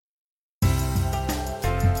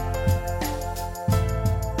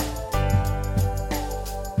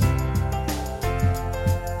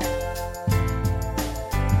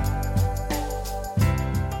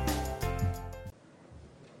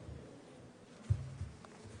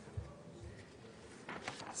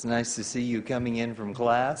It's nice to see you coming in from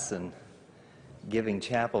class and giving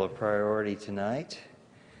chapel a priority tonight.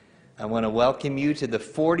 I want to welcome you to the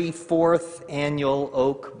 44th Annual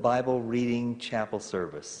Oak Bible Reading Chapel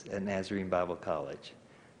Service at Nazarene Bible College.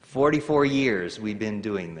 44 years we've been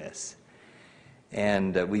doing this.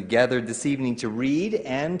 And we've gathered this evening to read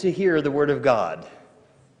and to hear the Word of God.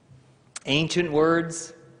 Ancient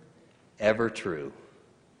words, ever true.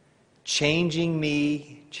 Changing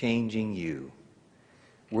me, changing you.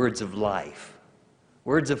 Words of life,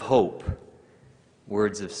 words of hope,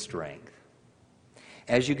 words of strength.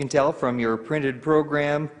 As you can tell from your printed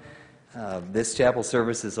program, this chapel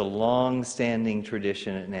service is a long-standing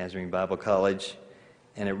tradition at Nazarene Bible College,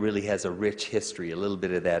 and it really has a rich history. A little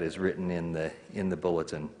bit of that is written in the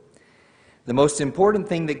bulletin. The most important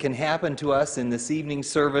thing that can happen to us in this evening's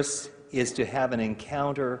service is to have an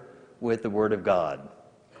encounter with the Word of God.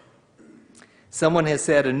 Someone has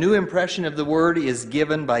said a new impression of the Word is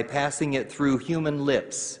given by passing it through human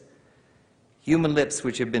lips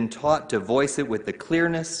which have been taught to voice it with the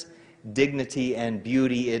clearness, dignity, and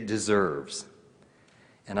beauty it deserves.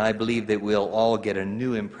 And I believe that we'll all get a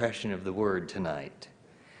new impression of the Word tonight.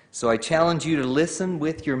 So I challenge you to listen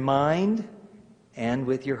with your mind and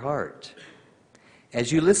with your heart. As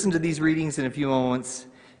you listen to these readings in a few moments,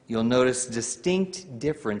 you'll notice distinct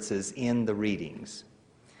differences in the readings.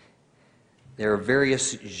 There are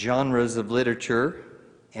various genres of literature,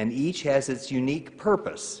 and each has its unique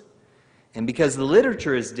purpose. And because the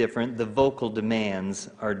literature is different, the vocal demands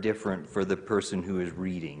are different for the person who is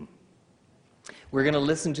reading. We're going to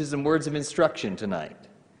listen to some words of instruction tonight.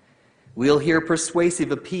 We'll hear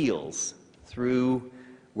persuasive appeals through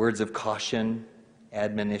words of caution,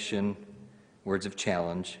 admonition, words of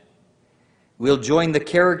challenge. We'll join the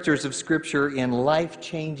characters of Scripture in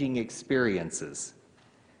life-changing experiences.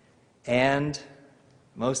 And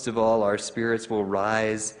most of all, our spirits will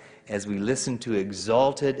rise as we listen to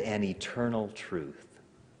exalted and eternal truth.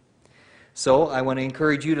 So I want to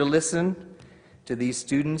encourage you to listen to these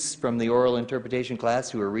students from the oral interpretation class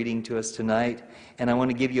who are reading to us tonight. And I want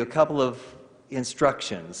to give you a couple of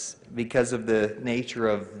instructions because of the nature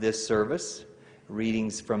of this service,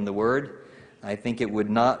 readings from the Word. I think it would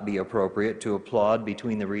not be appropriate to applaud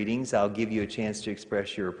between the readings. I'll give you a chance to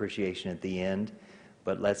express your appreciation at the end.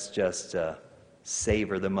 But let's just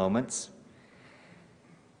savor the moments.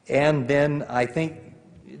 And then I think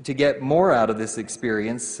to get more out of this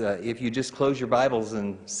experience, if you just close your Bibles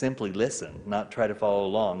and simply listen, not try to follow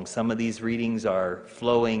along. Some of these readings are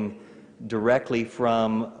flowing directly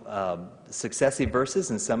from successive verses,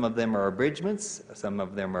 and some of them are abridgments, some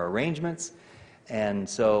of them are arrangements, and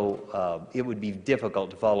so it would be difficult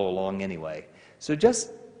to follow along anyway. So just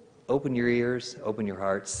open your ears, open your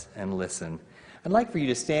hearts, and listen. I'd like for you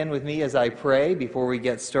to stand with me as I pray before we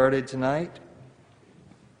get started tonight.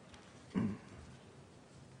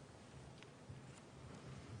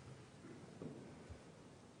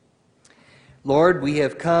 Lord, we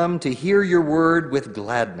have come to hear your word with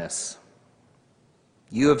gladness.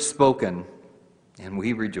 You have spoken, and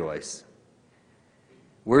we rejoice.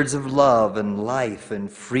 Words of love and life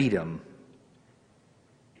and freedom.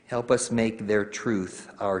 Help us make their truth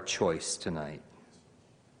our choice tonight.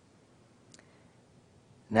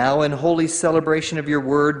 Now, in holy celebration of your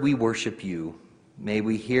word, we worship you. May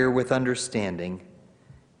we hear with understanding.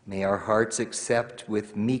 May our hearts accept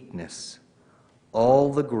with meekness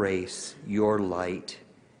all the grace your light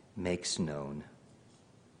makes known.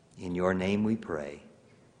 In your name we pray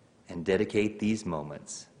and dedicate these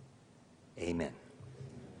moments. Amen.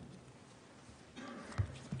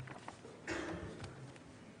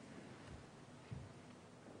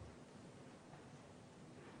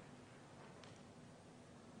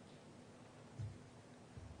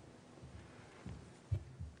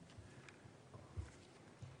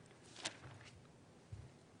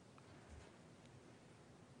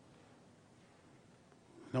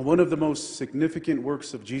 Now, one of the most significant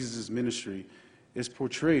works of Jesus' ministry is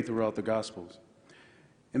portrayed throughout the Gospels.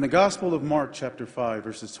 In the Gospel of Mark, chapter 5,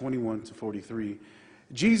 verses 21 to 43,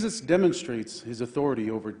 Jesus demonstrates his authority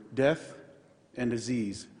over death and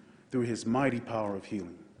disease through his mighty power of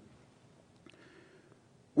healing.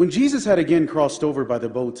 When Jesus had again crossed over by the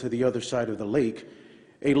boat to the other side of the lake,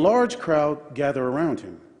 a large crowd gathered around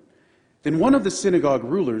him. Then one of the synagogue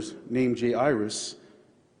rulers, named Jairus,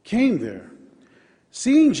 came there.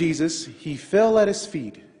 Seeing Jesus, he fell at his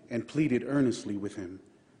feet and pleaded earnestly with him.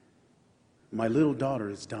 My little daughter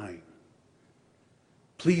is dying.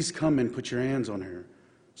 Please come and put your hands on her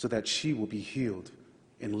so that she will be healed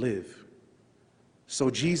and live. So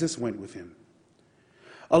Jesus went with him.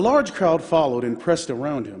 A large crowd followed and pressed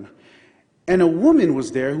around him. And a woman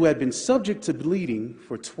was there who had been subject to bleeding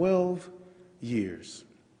for 12 years.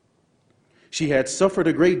 She had suffered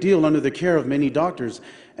a great deal under the care of many doctors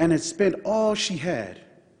and had spent all she had.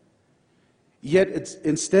 Yet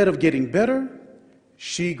instead of getting better,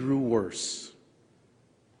 she grew worse.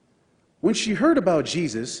 When she heard about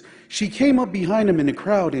Jesus, she came up behind him in the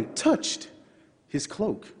crowd and touched his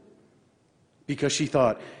cloak, because she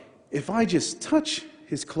thought, if I just touch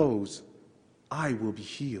his clothes, I will be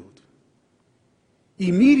healed.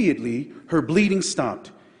 Immediately, her bleeding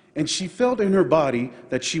stopped, and she felt in her body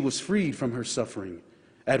that she was freed from her suffering.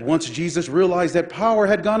 At once, Jesus realized that power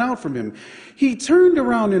had gone out from him. He turned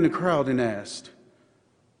around in the crowd and asked,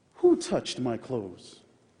 "Who touched my clothes?"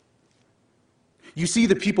 "You see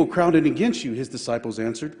the people crowded against you," his disciples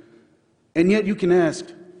answered, "and yet you can ask,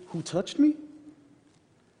 'Who touched me?'"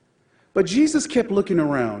 But Jesus kept looking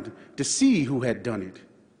around to see who had done it.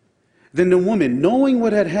 Then the woman, knowing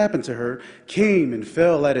what had happened to her, came and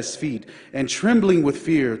fell at his feet, and trembling with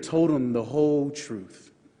fear, told him the whole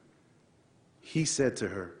truth. He said to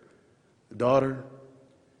her, "Daughter,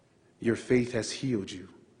 your faith has healed you.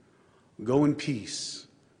 Go in peace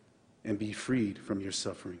and be freed from your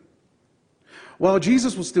suffering." While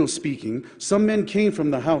Jesus was still speaking, some men came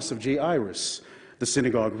from the house of Jairus, the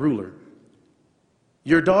synagogue ruler.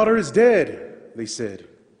 "Your daughter is dead," they said.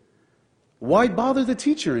 "Why bother the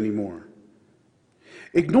teacher anymore?"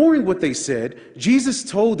 Ignoring what they said, Jesus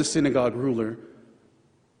told the synagogue ruler,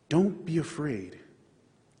 "Don't be afraid,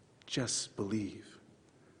 just believe."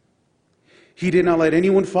 He did not let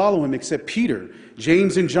anyone follow him except Peter,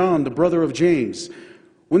 James, and John, the brother of James.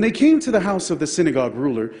 When they came to the house of the synagogue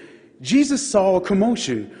ruler, Jesus saw a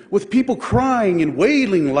commotion with people crying and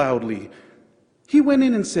wailing loudly. He went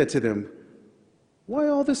in and said to them, "Why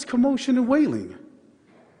all this commotion and wailing?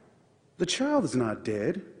 The child is not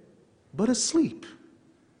dead, but asleep."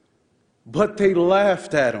 But they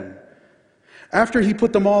laughed at him. After he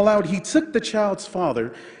put them all out, he took the child's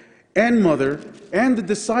father and mother and the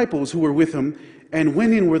disciples who were with him and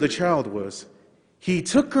went in where the child was. He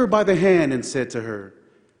took her by the hand and said to her,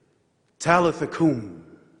 "Talitha cum,"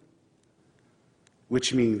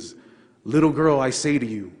 which means, "Little girl, I say to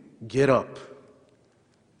you, get up."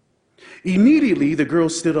 Immediately the girl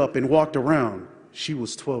stood up and walked around. She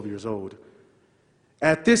was 12 years old.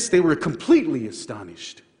 At this, they were completely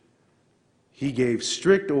astonished. He gave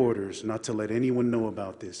strict orders not to let anyone know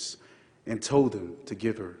about this and told them to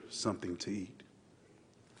give her something to eat.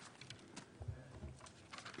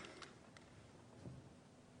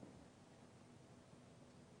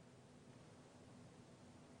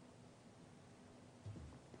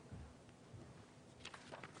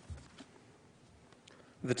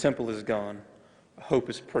 The temple is gone.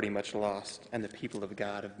 Hope is pretty much lost, and the people of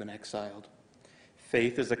God have been exiled.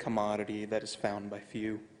 Faith is a commodity that is found by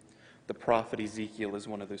few. The prophet Ezekiel is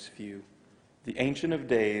one of those few. The Ancient of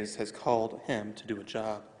Days has called him to do a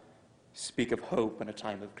job, speak of hope in a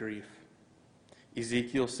time of grief.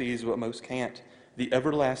 Ezekiel sees what most can't, the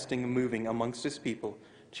everlasting moving amongst his people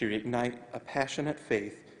to reignite a passionate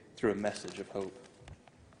faith through a message of hope.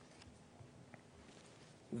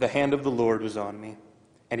 The hand of the Lord was on me,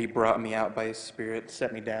 and he brought me out by his Spirit,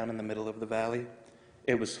 set me down in the middle of the valley.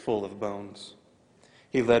 It was full of bones.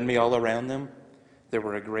 He led me all around them. There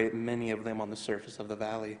were a great many of them on the surface of the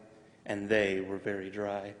valley, and they were very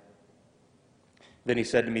dry. Then he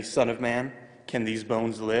said to me, "Son of man, can these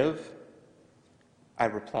bones live?" I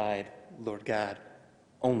replied, "Lord God,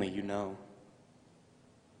 only you know."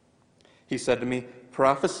 He said to me,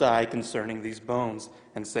 "Prophesy concerning these bones,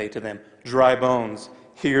 and say to them, 'Dry bones,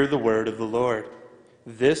 hear the word of the Lord.'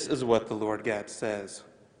 This is what the Lord God says.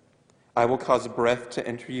 I will cause breath to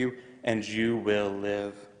enter you, and you will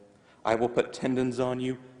live. I will put tendons on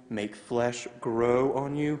you, make flesh grow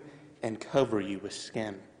on you, and cover you with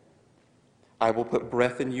skin. I will put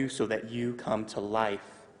breath in you so that you come to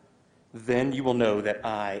life. Then you will know that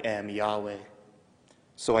I am Yahweh."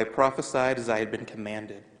 So I prophesied as I had been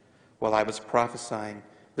commanded. While I was prophesying,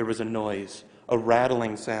 there was a noise, a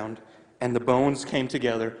rattling sound, and the bones came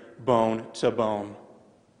together, bone to bone.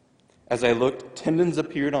 As I looked, tendons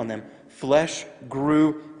appeared on them, flesh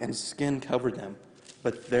grew, and skin covered them,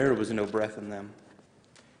 but there was no breath in them.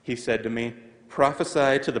 He said to me,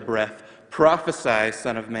 "Prophesy to the breath. Prophesy,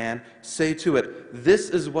 Son of man. Say to it, 'This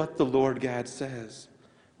is what the Lord God says.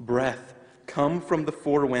 Breath, come from the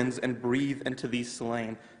four winds and breathe into these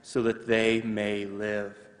slain, so that they may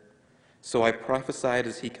live.' So I prophesied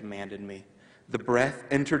as he commanded me. The breath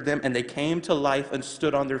entered them, and they came to life and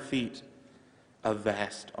stood on their feet, a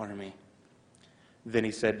vast army. Then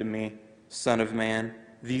he said to me, 'Son of man,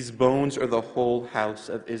 these bones are the whole house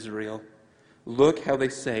of Israel. Look how they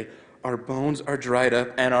say, Our bones are dried up,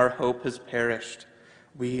 and our hope has perished.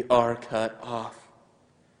 We are cut off.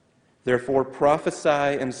 Therefore prophesy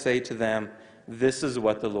and say to them, this is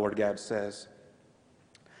what the Lord God says.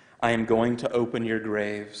 I am going to open your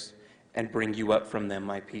graves and bring you up from them,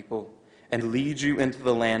 my people, and lead you into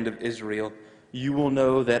the land of Israel. You will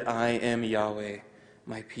know that I am Yahweh,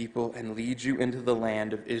 my people, and lead you into the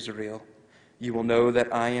land of Israel. You will know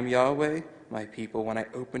that I am Yahweh, my people, when I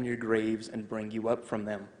open your graves and bring you up from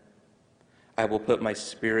them. I will put my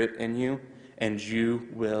spirit in you, and you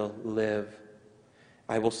will live.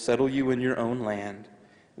 I will settle you in your own land.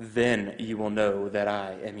 Then you will know that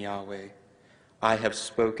I am Yahweh. I have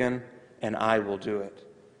spoken, and I will do it.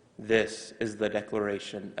 This is the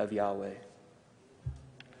declaration of Yahweh.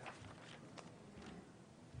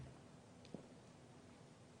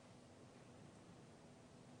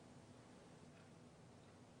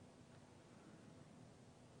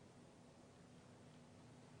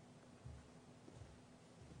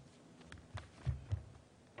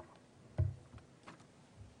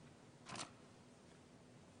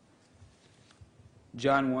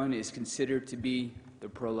 John 1 is considered to be the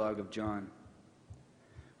prologue of John.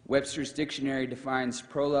 Webster's dictionary defines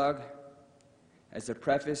prologue as a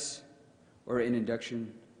preface or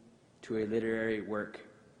introduction to a literary work.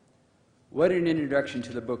 What an introduction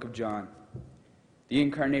to the book of John. The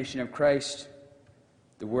incarnation of Christ,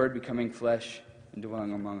 the Word becoming flesh and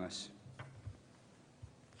dwelling among us.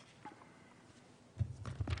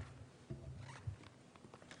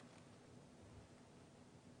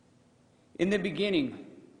 In the beginning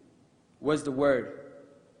was the Word,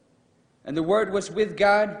 and the Word was with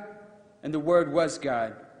God, and the Word was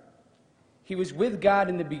God. He was with God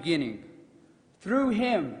in the beginning. Through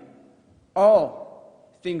him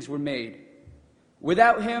all things were made.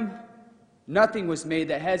 Without him nothing was made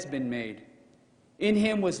that has been made. In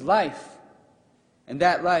him was life, and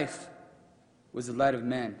that life was the light of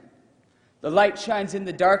men. The light shines in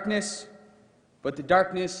the darkness, but the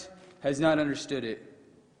darkness has not understood it.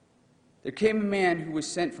 There came a man who was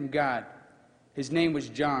sent from God. His name was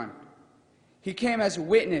John. He came as a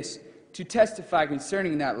witness to testify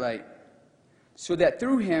concerning that light, so that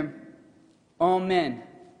through him all men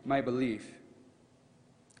might believe.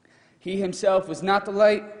 He himself was not the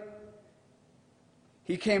light.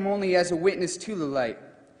 He came only as a witness to the light.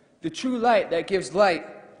 The true light that gives light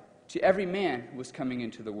to every man was coming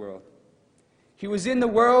into the world. He was in the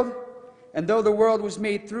world, and though the world was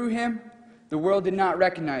made through him, the world did not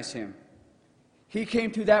recognize him. He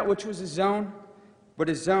came to that which was his own, but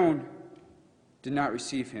his own did not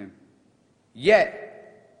receive him.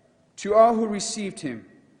 Yet, to all who received him,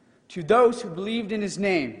 to those who believed in his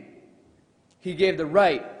name, he gave the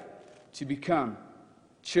right to become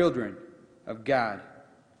children of God.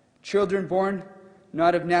 Children born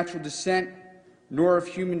not of natural descent, nor of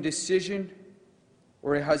human decision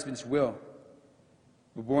or a husband's will,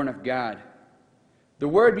 but born of God. The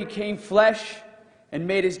Word became flesh and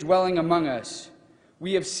made his dwelling among us.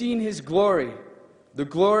 We have seen his glory, the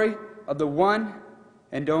glory of the one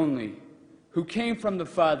and only, who came from the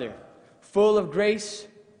Father, full of grace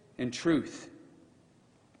and truth.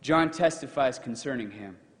 John testifies concerning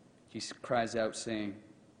him. He cries out, saying,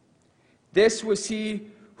 "This was he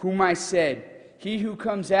whom I said, he who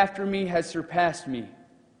comes after me has surpassed me,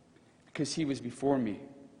 because he was before me."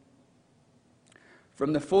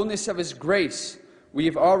 From the fullness of his grace, we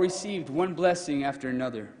have all received one blessing after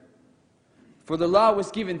another. For the law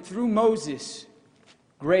was given through Moses.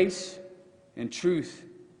 Grace and truth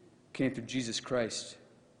came through Jesus Christ.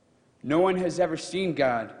 No one has ever seen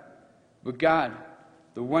God, but God,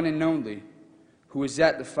 the one and only, who is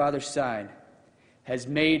at the Father's side, has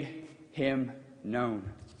made him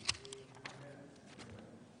known.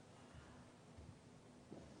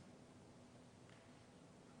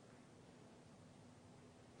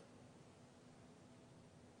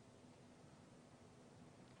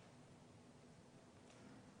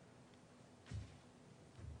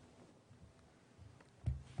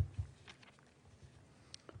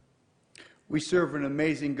 We serve an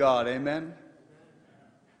amazing God, amen?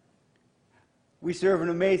 We serve an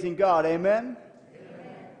amazing God, amen?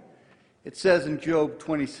 Amen. It says in Job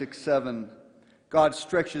 26:7, God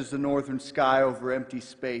stretches the northern sky over empty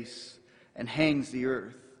space and hangs the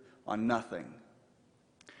earth on nothing.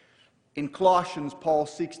 In Colossians, Paul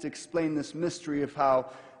seeks to explain this mystery of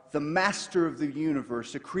how the master of the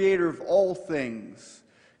universe, the creator of all things,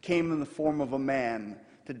 came in the form of a man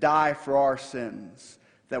to die for our sins,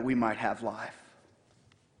 that we might have life.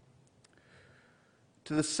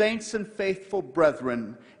 To the saints and faithful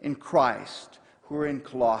brethren in Christ who are in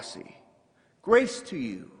Colossae, grace to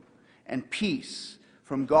you and peace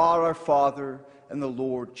from God our Father and the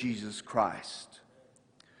Lord Jesus Christ.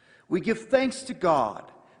 We give thanks to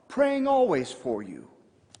God, praying always for you,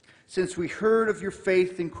 since we heard of your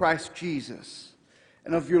faith in Christ Jesus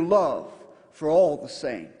and of your love for all the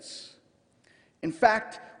saints. In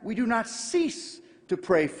fact, we do not cease to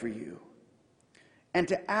pray for you and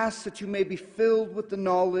to ask that you may be filled with the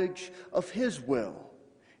knowledge of his will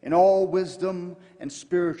in all wisdom and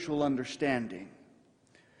spiritual understanding,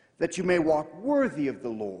 that you may walk worthy of the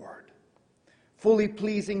Lord, fully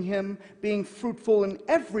pleasing him, being fruitful in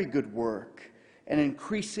every good work and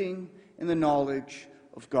increasing in the knowledge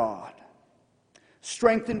of God,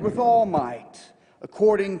 strengthened with all might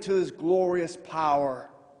according to his glorious power,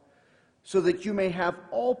 so that you may have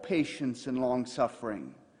all patience and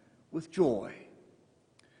long-suffering with joy,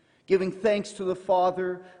 giving thanks to the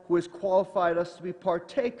Father who has qualified us to be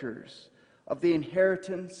partakers of the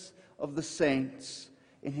inheritance of the saints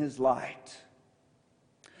in his light.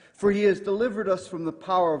 For he has delivered us from the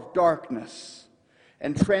power of darkness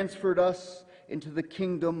and transferred us into the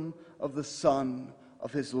kingdom of the Son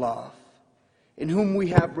of his love, in whom we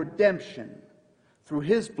have redemption through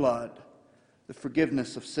his blood, the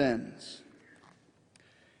forgiveness of sins.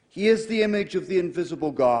 He is the image of the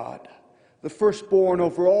invisible God, the firstborn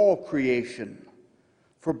over all creation.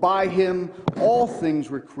 For by him all things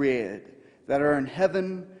were created, that are in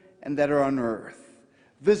heaven and that are on earth,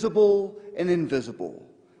 visible and invisible,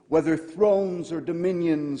 whether thrones or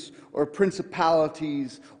dominions or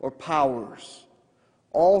principalities or powers.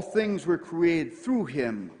 All things were created through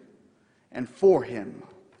him and for him.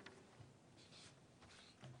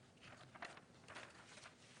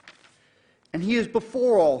 And he is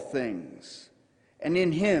before all things, and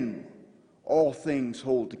in him all things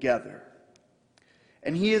hold together.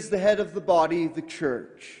 And he is the head of the body, the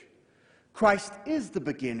church. Christ is the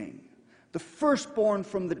beginning, the firstborn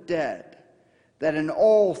from the dead, that in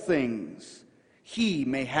all things he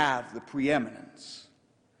may have the preeminence.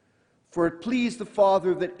 For it pleased the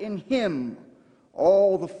Father that in him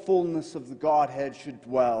all the fullness of the Godhead should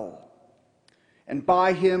dwell, and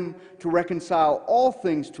by him to reconcile all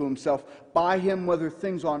things to himself, by him whether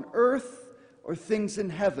things on earth or things in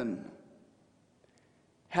heaven,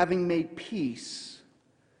 having made peace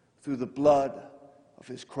through the blood of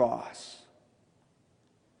his cross.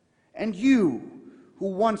 And you, who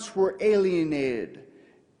once were alienated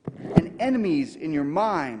and enemies in your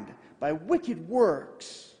mind by wicked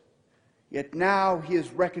works, yet now he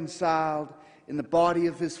is reconciled in the body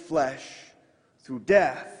of his flesh through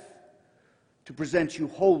death, to present you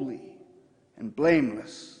holy and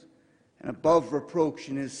blameless and above reproach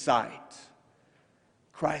in his sight.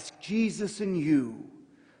 Christ Jesus in you,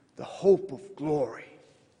 the hope of glory.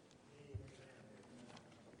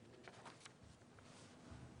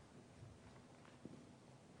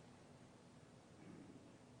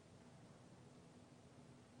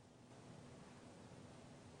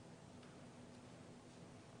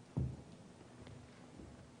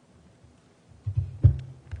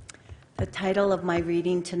 The title of my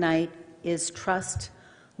reading tonight is Trust,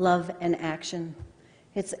 Love, and Action.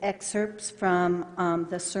 It's excerpts from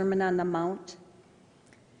the Sermon on the Mount.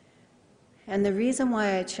 And the reason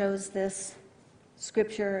why I chose this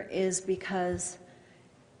scripture is because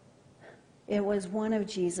it was one of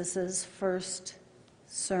Jesus's first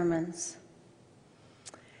sermons.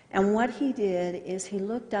 And what he did is he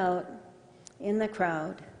looked out in the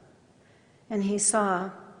crowd and he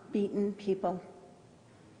saw beaten people.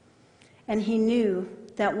 And he knew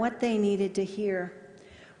that what they needed to hear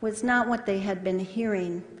was not what they had been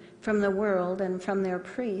hearing from the world and from their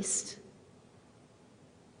priest.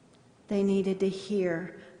 They needed to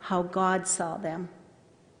hear how God saw them,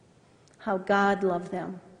 how God loved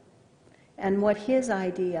them, and what his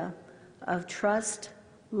idea of trust,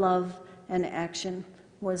 love, and action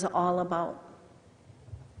was all about.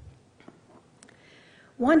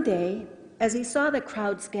 One day, as he saw the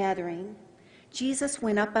crowds gathering, Jesus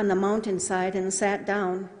went up on the mountainside and sat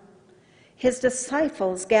down. His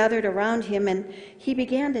disciples gathered around him, and he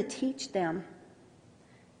began to teach them.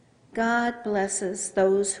 God blesses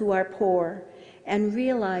those who are poor and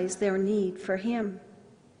realize their need for him,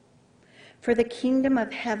 for the kingdom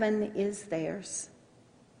of heaven is theirs.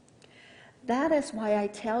 That is why I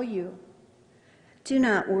tell you, do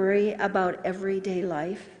not worry about everyday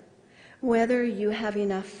life, whether you have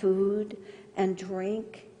enough food and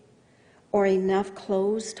drink or enough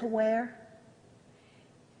clothes to wear.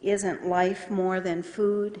 Isn't life more than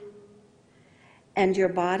food, and your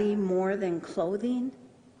body more than clothing?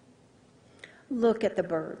 Look at the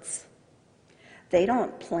birds. They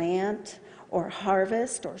don't plant or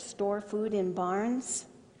harvest or store food in barns,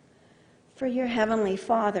 for your heavenly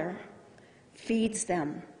Father feeds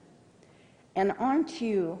them. And aren't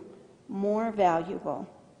you more valuable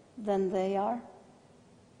than they are?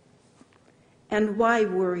 And why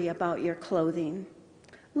worry about your clothing?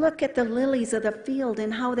 Look at the lilies of the field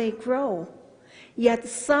and how they grow. Yet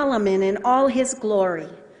Solomon in all his glory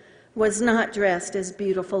was not dressed as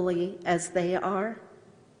beautifully as they are.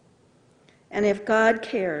 And if God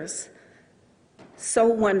cares so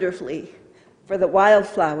wonderfully for the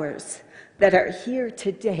wildflowers that are here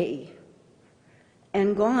today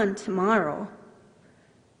and gone tomorrow,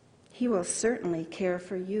 he will certainly care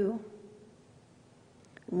for you.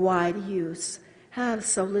 Why do you have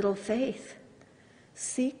so little faith?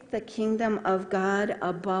 Seek the kingdom of God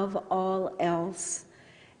above all else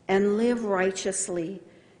and live righteously,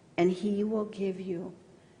 and he will give you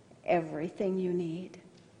everything you need.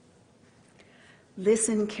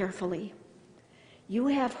 Listen carefully. You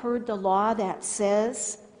have heard the law that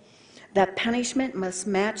says that punishment must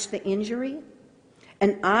match the injury,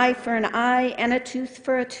 an eye for an eye and a tooth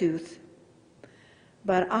for a tooth.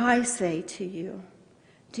 But I say to you,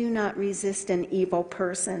 do not resist an evil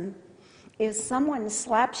person. If someone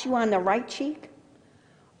slaps you on the right cheek,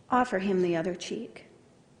 offer him the other cheek.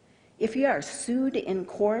 If you are sued in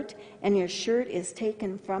court and your shirt is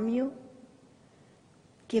taken from you,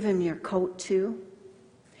 give him your coat too.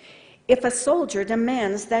 If a soldier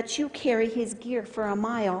demands that you carry his gear for a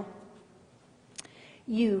mile,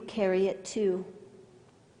 you carry it too.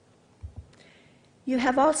 You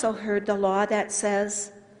have also heard the law that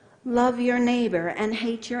says, love your neighbor and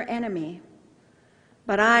hate your enemy.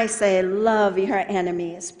 But I say, love your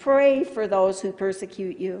enemies. Pray for those who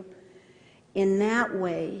persecute you. In that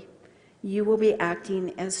way, you will be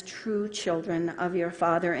acting as true children of your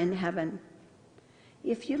Father in heaven.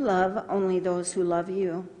 If you love only those who love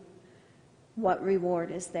you, what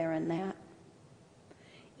reward is there in that?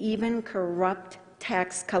 Even corrupt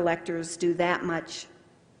tax collectors do that much.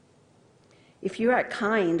 If you are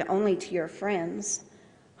kind only to your friends,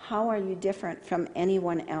 how are you different from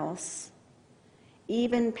anyone else?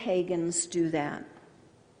 Even pagans do that.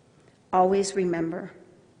 Always remember,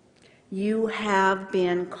 you have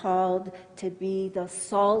been called to be the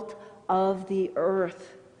salt of the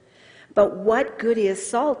earth. But what good is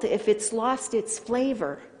salt if it's lost its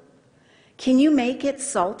flavor? Can you make it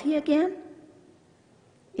salty again?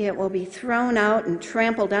 It will be thrown out and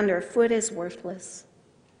trampled underfoot as worthless.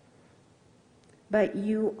 But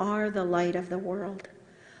you are the light of the world,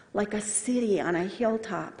 like a city on a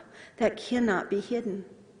hilltop that cannot be hidden.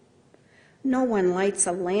 No one lights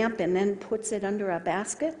a lamp and then puts it under a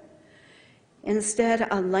basket. Instead,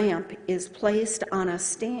 a lamp is placed on a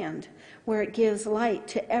stand where it gives light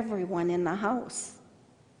to everyone in the house.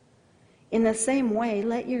 In the same way,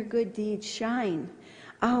 let your good deeds shine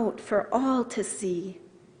out for all to see,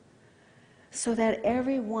 so that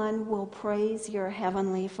everyone will praise your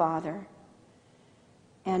heavenly Father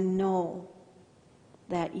and know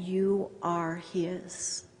that you are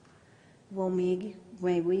his.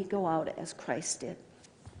 May we go out as Christ did.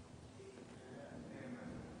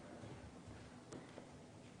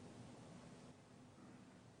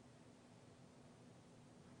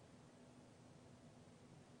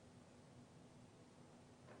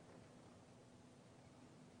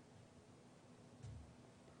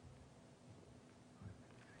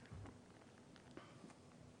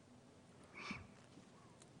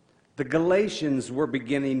 The Galatians were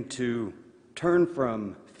beginning to turn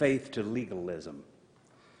from faith to legalism.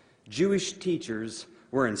 Jewish teachers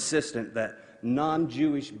were insistent that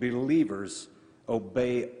non-Jewish believers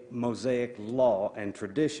obey Mosaic law and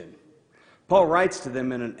tradition. Paul writes to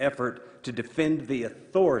them in an effort to defend the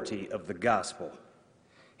authority of the gospel.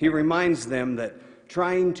 He reminds them that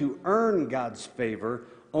trying to earn God's favor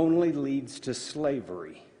only leads to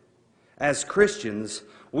slavery. As Christians,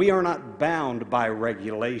 we are not bound by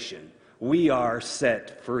regulation. We are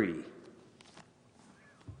set free.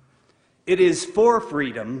 It is for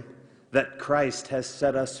freedom that Christ has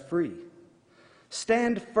set us free.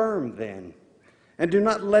 Stand firm then, and do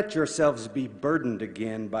not let yourselves be burdened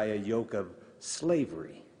again by a yoke of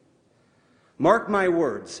slavery. Mark my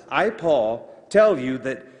words, I, Paul, tell you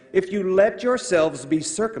that if you let yourselves be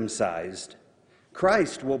circumcised,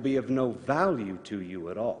 Christ will be of no value to you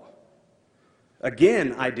at all.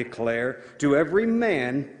 Again, I declare to every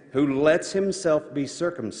man who lets himself be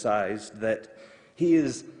circumcised that he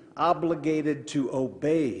is obligated to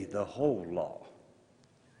obey the whole law.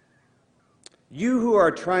 You who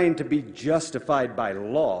are trying to be justified by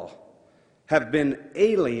law have been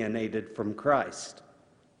alienated from Christ.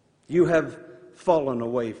 You have fallen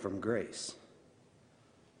away from grace.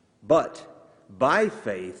 But by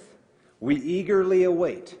faith, we eagerly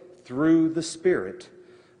await, through the Spirit,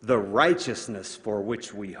 the righteousness for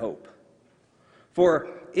which we hope. For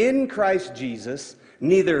in Christ Jesus,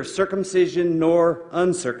 neither circumcision nor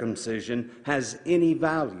uncircumcision has any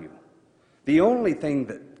value. The only thing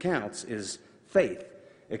that counts is faith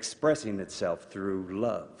expressing itself through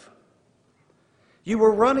love. You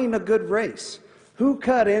were running a good race. Who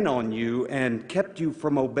cut in on you and kept you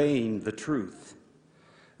from obeying the truth?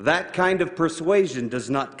 That kind of persuasion does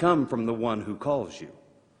not come from the one who calls you.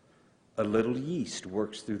 A little yeast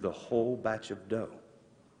works through the whole batch of dough.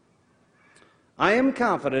 I am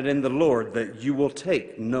confident in the Lord that you will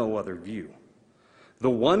take no other view. The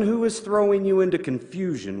one who is throwing you into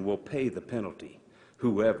confusion will pay the penalty,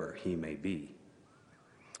 whoever he may be.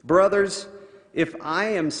 Brothers, if I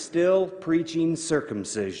am still preaching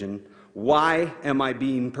circumcision, why am I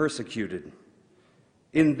being persecuted?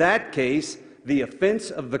 In that case, the offense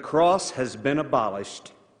of the cross has been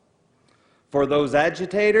abolished. For those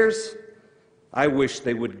agitators, I wish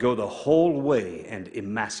they would go the whole way and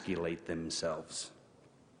emasculate themselves.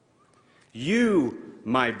 You,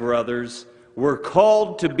 my brothers, were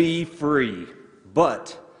called to be free,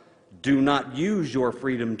 but do not use your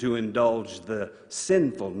freedom to indulge the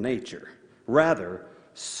sinful nature. Rather,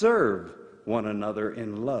 serve one another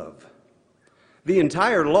in love. The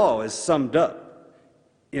entire law is summed up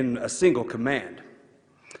in a single command: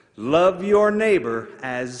 love your neighbor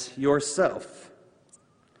as yourself.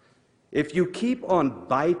 If you keep on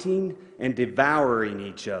biting and devouring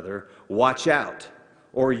each other, watch out,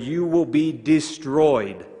 or you will be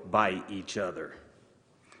destroyed by each other.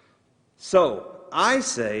 So, I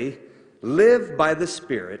say, live by the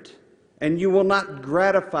Spirit, and you will not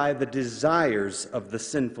gratify the desires of the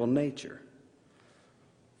sinful nature.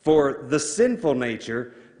 For the sinful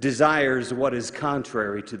nature desires what is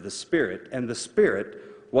contrary to the Spirit, and the Spirit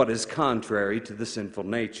what is contrary to the sinful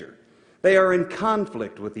nature. They are in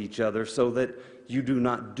conflict with each other so that you do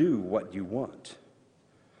not do what you want.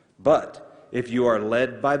 But if you are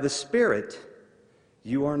led by the Spirit,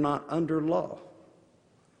 you are not under law.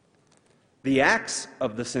 The acts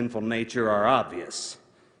of the sinful nature are obvious: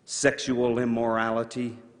 sexual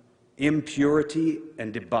immorality, impurity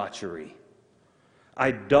and debauchery,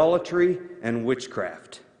 idolatry and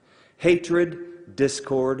witchcraft, hatred,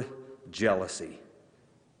 discord, jealousy,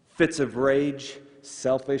 fits of rage,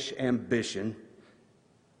 selfish ambition,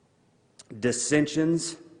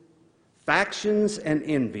 dissensions, factions and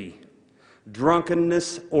envy,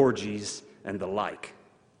 drunkenness, orgies, and the like.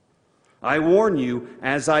 I warn you,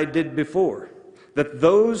 as I did before, that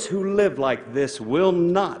those who live like this will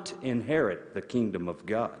not inherit the kingdom of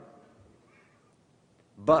God.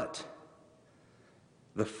 But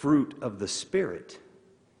the fruit of the Spirit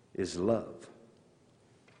is love,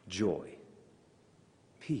 joy,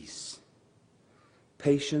 peace,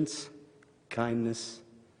 patience, kindness,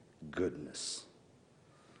 goodness,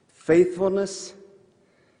 faithfulness,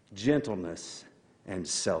 gentleness, and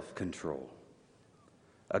self-control.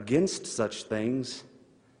 Against such things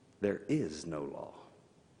there is no law.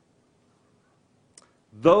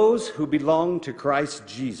 Those who belong to Christ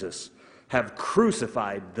Jesus have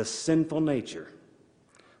crucified the sinful nature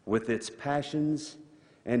with its passions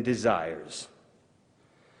and desires.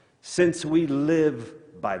 Since we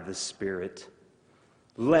live by the Spirit,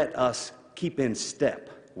 let us keep in step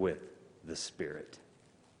with the Spirit.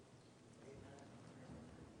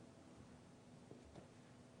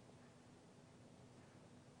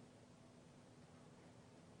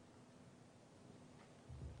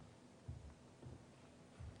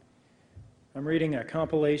 I'm reading a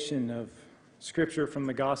compilation of scripture from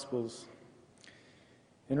the Gospels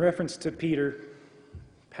in reference to Peter,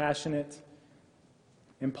 passionate,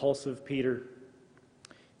 impulsive Peter,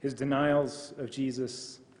 his denials of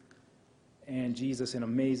Jesus, and Jesus in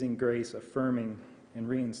amazing grace affirming and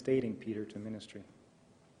reinstating Peter to ministry.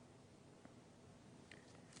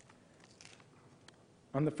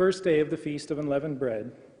 On the first day of the Feast of Unleavened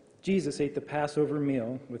Bread, Jesus ate the Passover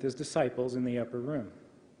meal with his disciples in the upper room.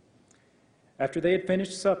 After they had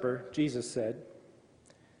finished supper, Jesus said,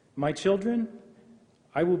 "My children,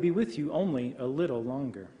 I will be with you only a little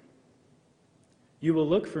longer. You will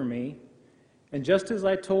look for me, and just as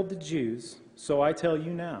I told the Jews, so I tell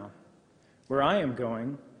you now, where I am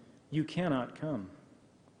going, you cannot come."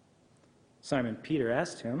 Simon Peter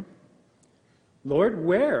asked him, "Lord,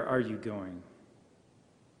 where are you going?"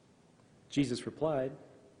 Jesus replied,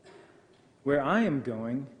 "Where I am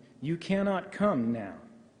going, you cannot come now,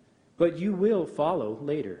 but you will follow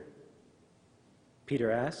later." Peter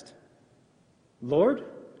asked, "Lord,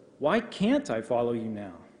 why can't I follow you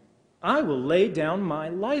now? I will lay down my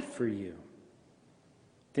life for you."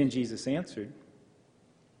 Then Jesus answered,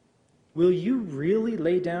 "Will you really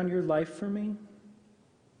lay down your life for me?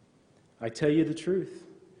 I tell you the truth.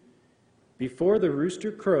 Before the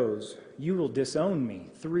rooster crows, you will disown me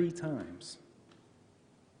 3 times.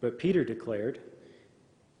 But Peter declared,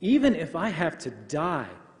 even if I have to die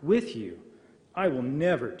with you, I will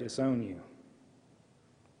never disown you.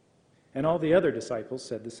 And all the other disciples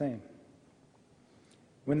said the same.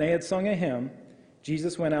 When they had sung a hymn,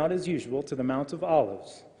 Jesus went out as usual to the Mount of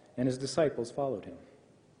Olives, and his disciples followed him.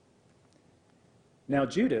 Now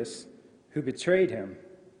Judas, who betrayed him,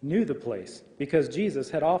 knew the place, because Jesus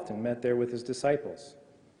had often met there with his disciples.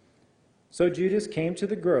 So Judas came to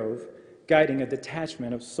the grove, guiding a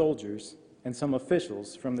detachment of soldiers and some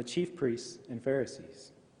officials from the chief priests and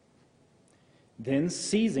Pharisees. Then,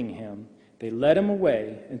 seizing him, they led him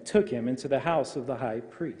away and took him into the house of the high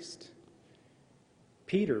priest.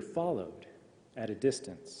 Peter followed at a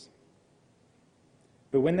distance.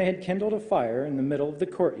 But when they had kindled a fire in the middle of the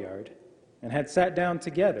courtyard and had sat down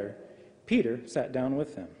together, Peter sat down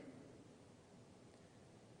with them.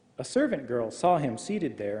 A servant girl saw him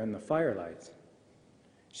seated there in the firelight.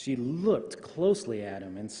 She looked closely at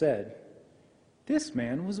him and said, "This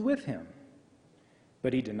man was with him."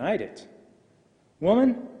 But he denied it.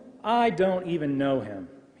 "Woman, I don't even know him,"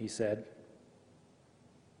 he said.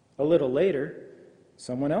 A little later,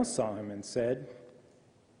 someone else saw him and said,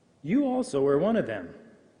 "You also are one of them."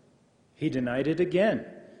 He denied it again,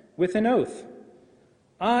 with an oath.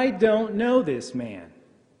 "I don't know this man."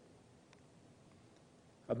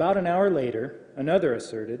 About an hour later, another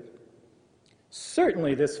asserted,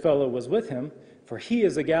 "Certainly this fellow was with him, for he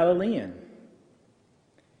is a Galilean."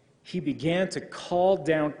 He began to call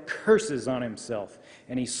down curses on himself,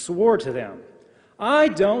 and he swore to them, "I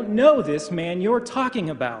don't know this man you're talking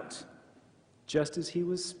about." Just as he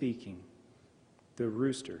was speaking, the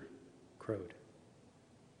rooster crowed.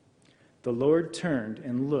 The Lord turned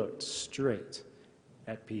and looked straight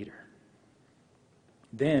at Peter.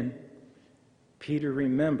 Then Peter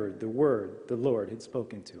remembered the word the Lord had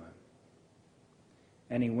spoken to him.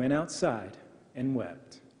 And he went outside and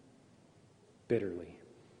wept bitterly.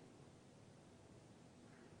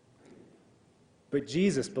 But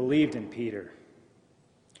Jesus believed in Peter.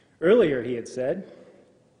 Earlier he had said,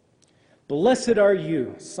 "Blessed are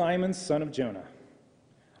you, Simon, son of Jonah.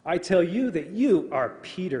 I tell you that you are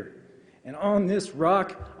Peter, and on this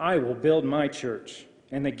rock I will build my church,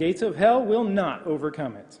 and the gates of hell will not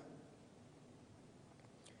overcome it."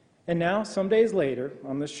 And now, some days later,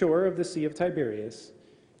 on the shore of the Sea of Tiberias,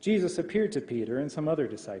 Jesus appeared to Peter and some other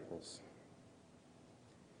disciples.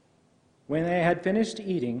 When they had finished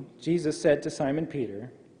eating, Jesus said to Simon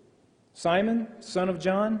Peter, "Simon, son of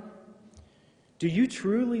John, do you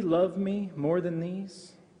truly love me more than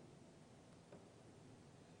these?"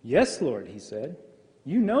 "Yes, Lord," he said.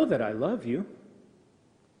 "You know that I love you."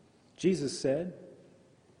 Jesus said,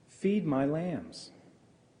 "Feed my lambs."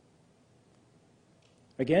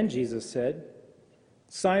 Again Jesus said,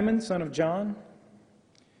 "Simon, son of John,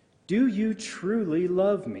 do you truly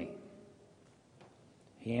love me?"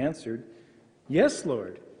 He answered, "Yes,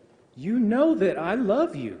 Lord, you know that I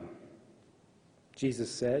love you."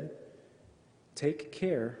 Jesus said, "Take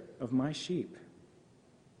care of my sheep."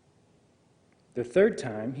 The third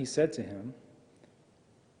time he said to him,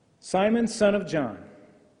 "Simon, son of John,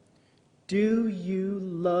 do you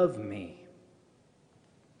love me?"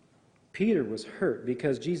 Peter was hurt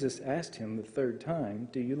because Jesus asked him the third time,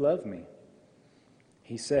 "Do you love me?"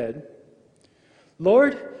 He said,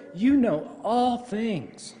 "Lord, you know all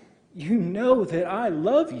things. You know that I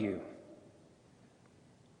love you."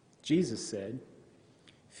 Jesus said,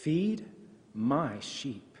 "Feed my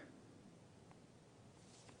sheep."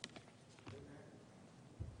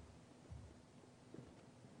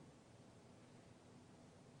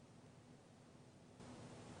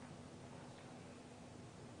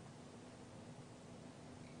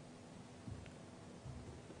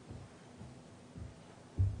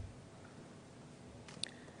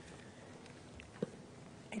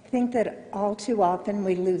 I think that all too often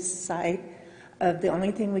we lose sight of the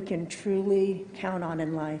only thing we can truly count on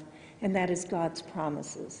in life, and that is God's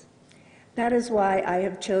promises. That is why I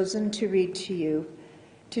have chosen to read to you,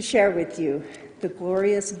 to share with you, the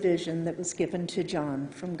glorious vision that was given to John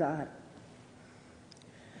from God.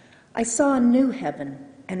 "I saw a new heaven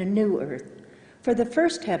and a new earth, for the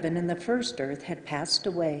first heaven and the first earth had passed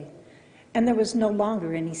away, and there was no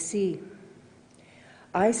longer any sea.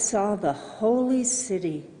 I saw the holy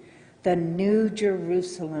city, the new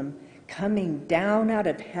Jerusalem, coming down out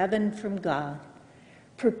of heaven from God,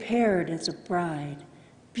 prepared as a bride,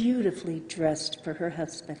 beautifully dressed for her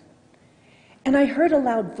husband. And I heard a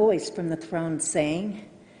loud voice from the throne saying,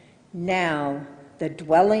 'Now the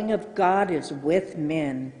dwelling of God is with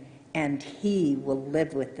men, and he will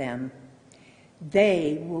live with them.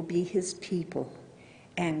 They will be his people,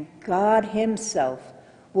 and God himself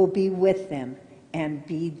will be with them and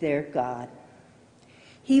be their God.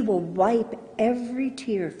 He will wipe every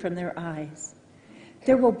tear from their eyes.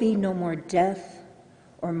 There will be no more death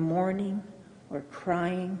or mourning or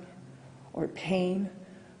crying or pain,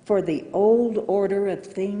 for the old order of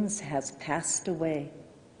things has passed away.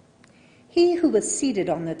 He who was seated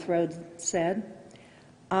on the throne said,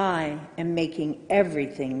 I am making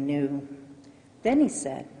everything new. Then he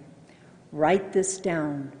said, write this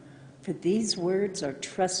down, for these words are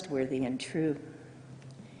trustworthy and true.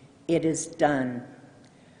 It is done.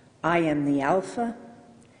 I am the Alpha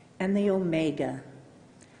and the Omega,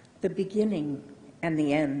 the beginning and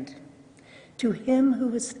the end. To him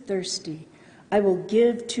who is thirsty, I will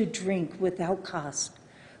give to drink without cost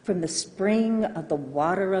from the spring of the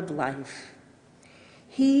water of life.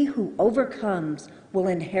 He who overcomes will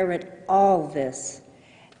inherit all this,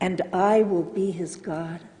 and I will be his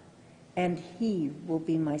God, and he will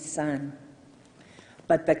be my son.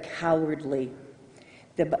 But the cowardly,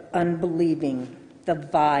 the unbelieving, the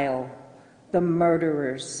vile, the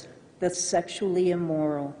murderers, the sexually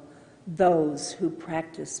immoral, those who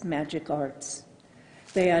practice magic arts,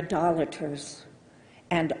 the idolaters,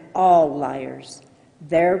 and all liars,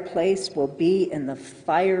 their place will be in the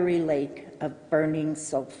fiery lake of burning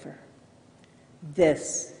sulfur.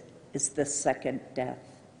 This is the second death.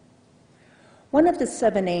 One of the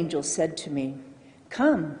 7 angels said to me,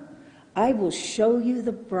 come, I will show you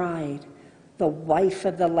the bride, the wife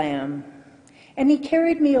of the Lamb. And he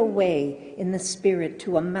carried me away in the Spirit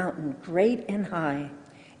to a mountain great and high,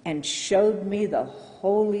 and showed me the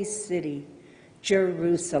holy city,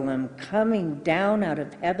 Jerusalem, coming down out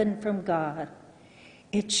of heaven from God.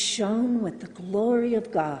 It shone with the glory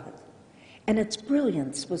of God, and its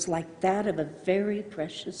brilliance was like that of a very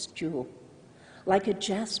precious jewel, like a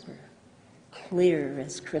jasper, clear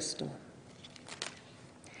as crystal.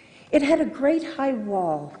 It had a great high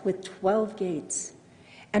wall with 12 gates,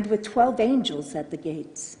 and with 12 angels at the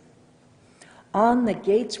gates. On the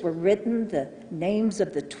gates were written the names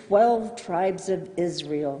of the 12 tribes of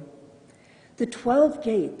Israel. The 12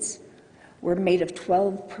 gates were made of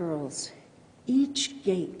 12 pearls, each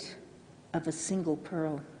gate of a single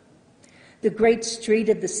pearl. The great street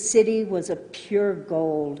of the city was of pure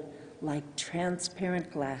gold, like transparent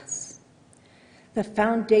glass. The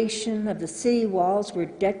foundation of the city walls were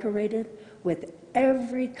decorated with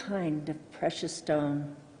every kind of precious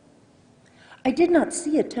stone. I did not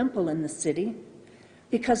see a temple in the city,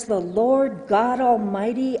 because the Lord God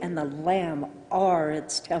Almighty and the Lamb are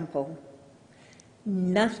its temple.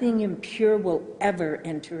 Nothing impure will ever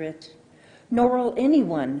enter it, nor will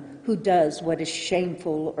anyone who does what is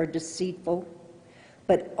shameful or deceitful,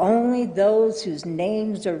 but only those whose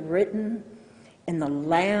names are written in the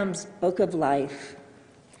Lamb's book of life.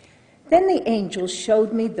 Then the angel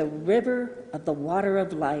showed me the river of the water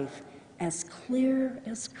of life, as clear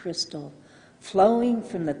as crystal, flowing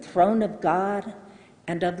from the throne of God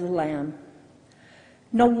and of the Lamb.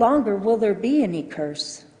 No longer will there be any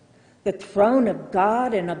curse. The throne of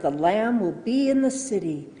God and of the Lamb will be in the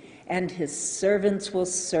city, and his servants will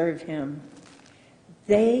serve him.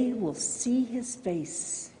 They will see his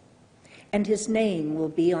face, and his name will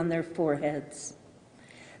be on their foreheads.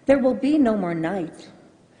 There will be no more night.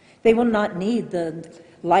 They will not need the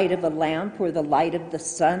light of a lamp or the light of the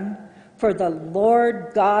sun, for the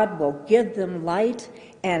Lord God will give them light,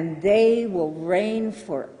 and they will reign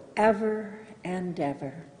forever and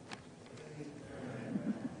ever.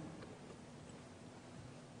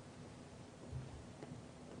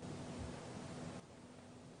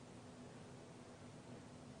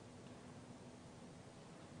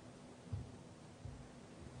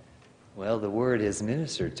 Well, the word has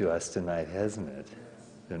ministered to us tonight, hasn't it?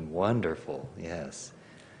 Been wonderful, yes.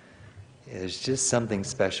 There's just something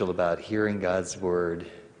special about hearing God's word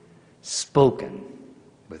spoken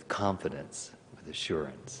with confidence, with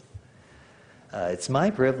assurance. It's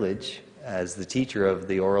my privilege as the teacher of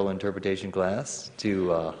the oral interpretation class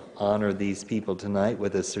to honor these people tonight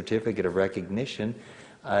with a certificate of recognition.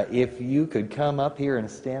 If you could come up here and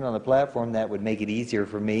stand on the platform, that would make it easier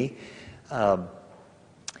for me.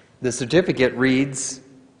 The certificate reads,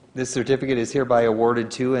 "This certificate is hereby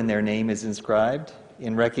awarded to," and their name is inscribed,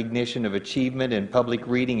 "in recognition of achievement in public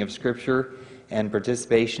reading of Scripture and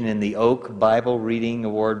participation in the Oak Bible Reading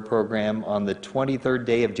Award Program on the 23rd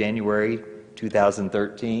day of January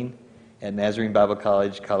 2013 at Nazarene Bible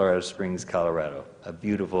College, Colorado Springs, Colorado." A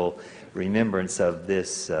beautiful remembrance of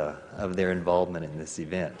this, of their involvement in this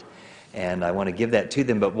event. And I want to give that to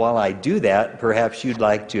them, but while I do that, perhaps you'd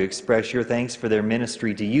like to express your thanks for their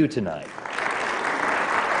ministry to you tonight.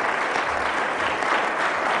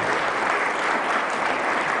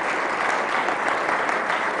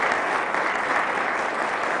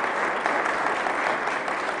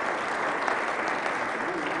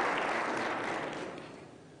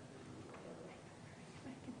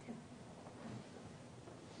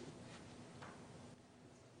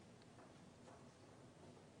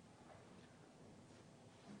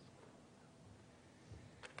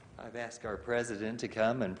 I've asked our president to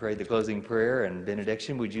come and pray the closing prayer and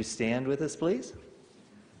benediction. Would you stand with us, please?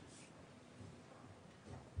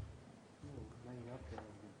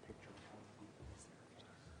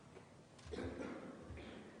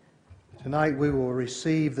 Tonight we will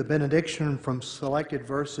receive the benediction from selected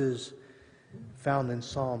verses found in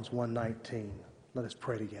Psalms 119. Let us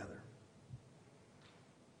pray together.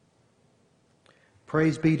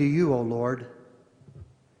 Praise be to you, O Lord.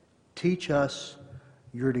 Teach us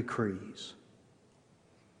your decrees.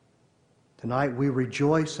 Tonight we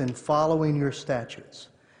rejoice in following your statutes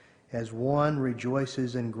as one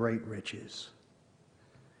rejoices in great riches.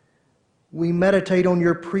 We meditate on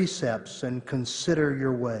your precepts and consider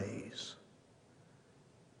your ways.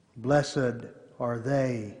 Blessed are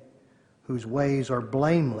they whose ways are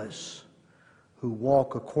blameless, who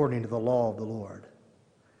walk according to the law of the Lord.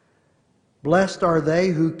 Blessed are they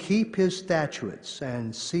who keep his statutes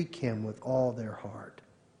and seek him with all their heart.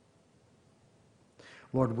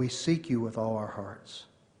 Lord, we seek you with all our hearts.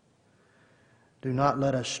 Do not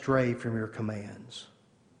let us stray from your commands.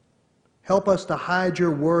 Help us to hide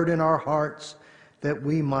your word in our hearts that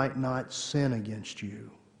we might not sin against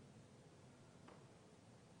you.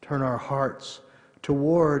 Turn our hearts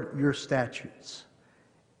toward your statutes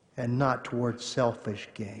and not toward selfish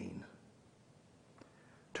gain.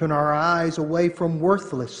 Turn our eyes away from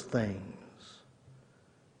worthless things.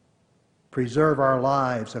 Preserve our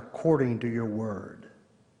lives according to your word.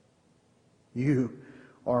 You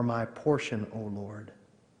are my portion, O Lord.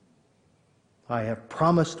 I have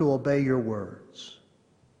promised to obey your words.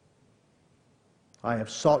 I have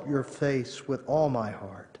sought your face with all my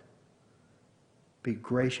heart. Be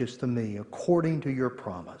gracious to me according to your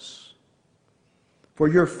promise. For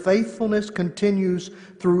your faithfulness continues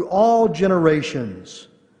through all generations.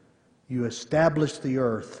 You establish the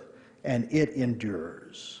earth, and it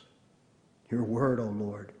endures. Your word, O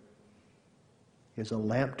Lord, is a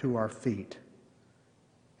lamp to our feet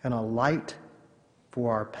and a light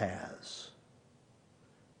for our paths.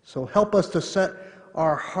 So help us to set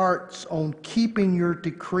our hearts on keeping your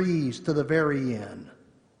decrees to the very end.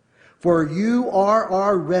 For you are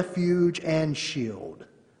our refuge and shield.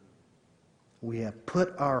 We have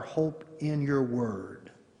put our hope in your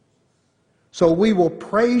word. So we will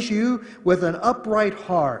praise you with an upright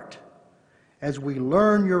heart as we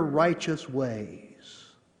learn your righteous ways.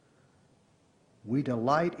 We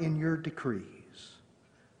delight in your decrees.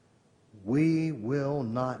 We will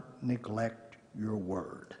not neglect your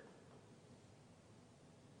word.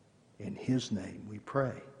 In his name we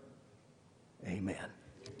pray. Amen.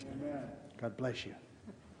 Amen. God bless you.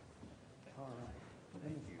 All right.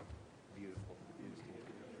 Thank you. Beautiful.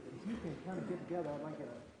 You can kind of get together. I'd like it.